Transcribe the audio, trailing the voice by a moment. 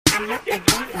Run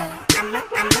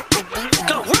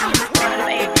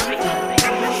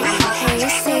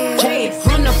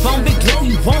up on Big Glow,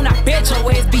 you won't, I bet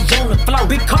your ass be on the floor.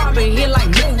 Big carbon here like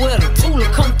Mayweather, Tula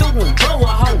come through and blow a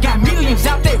hole. Got millions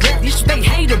out there rap, bitch, they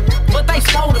hate it, but they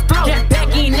stole the flow. Got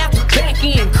back in after back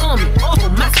in coming,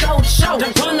 oh, my soul to show.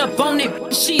 Don't run up on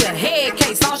it, she a head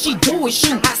case, all she do is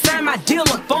shoot. I signed my deal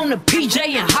up on the PJ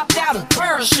and hopped out a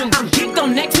parachute. I'm geeked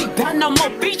on next week, but no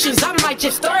more features, I might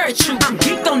just stir at you. I'm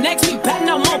geeked on next week, but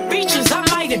no more features, I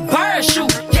might embarrass you.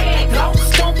 Yeah, Glow,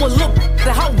 stomp a look,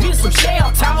 the hoe with some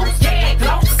shell toes. Yeah,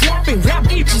 Glow, slapping rap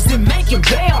bitches and making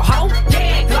bail, ho.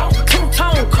 Yeah, Glow,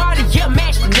 two-tone Cartier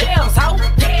match the nails, ho.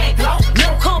 Yeah, Glow,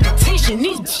 no competition,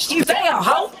 these bitches fail,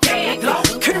 ho. Yeah, Glow,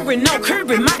 curving, no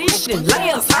curving, my this shit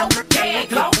layers, ho. Yeah,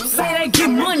 Glow, say they get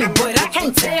money, but I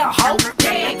can't tell, ho.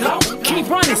 Yeah, Glow, keep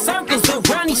running circles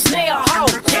around these snail, ho.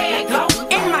 Yeah, Glow,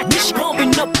 and my bitch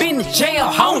bumping up in the jail,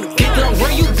 ho. Get Glow,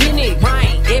 where you been at,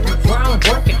 rain? Everywhere I'm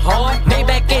working hard.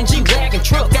 Maybach and G-Wagon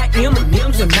truck, got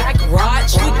M&M's in my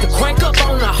garage. With the crank up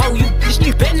on the hoe, you bitch,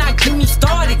 you better not get me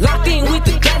started. Locked in with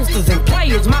the gangsters and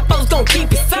players, my folks gon'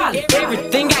 keep it solid.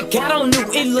 Everything I got on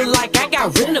new, it look like I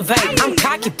got renovated. I'm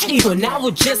cocky, but I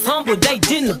was just humble, they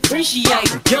didn't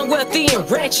appreciate it. Young, wealthy, and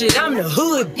ratchet, I'm the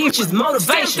hood, bitches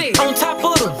motivation. On top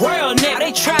of the world now,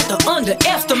 they tried to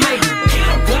underestimate me. Get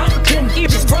 'em, Glow, them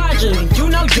bitches fraudulent, you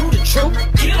know you the truth.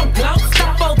 Get 'em, Glow,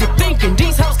 stop overthinking,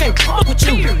 these hoes can't fuck with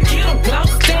you. Get 'em, Glow,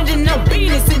 standing on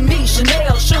business in these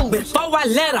Chanel shoes. Before I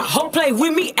let a hoe play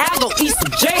with me, I go eat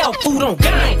some jail food on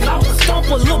gang. Glow, stomp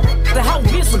a look, the hoe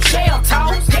with some shell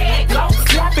toes. Yeah,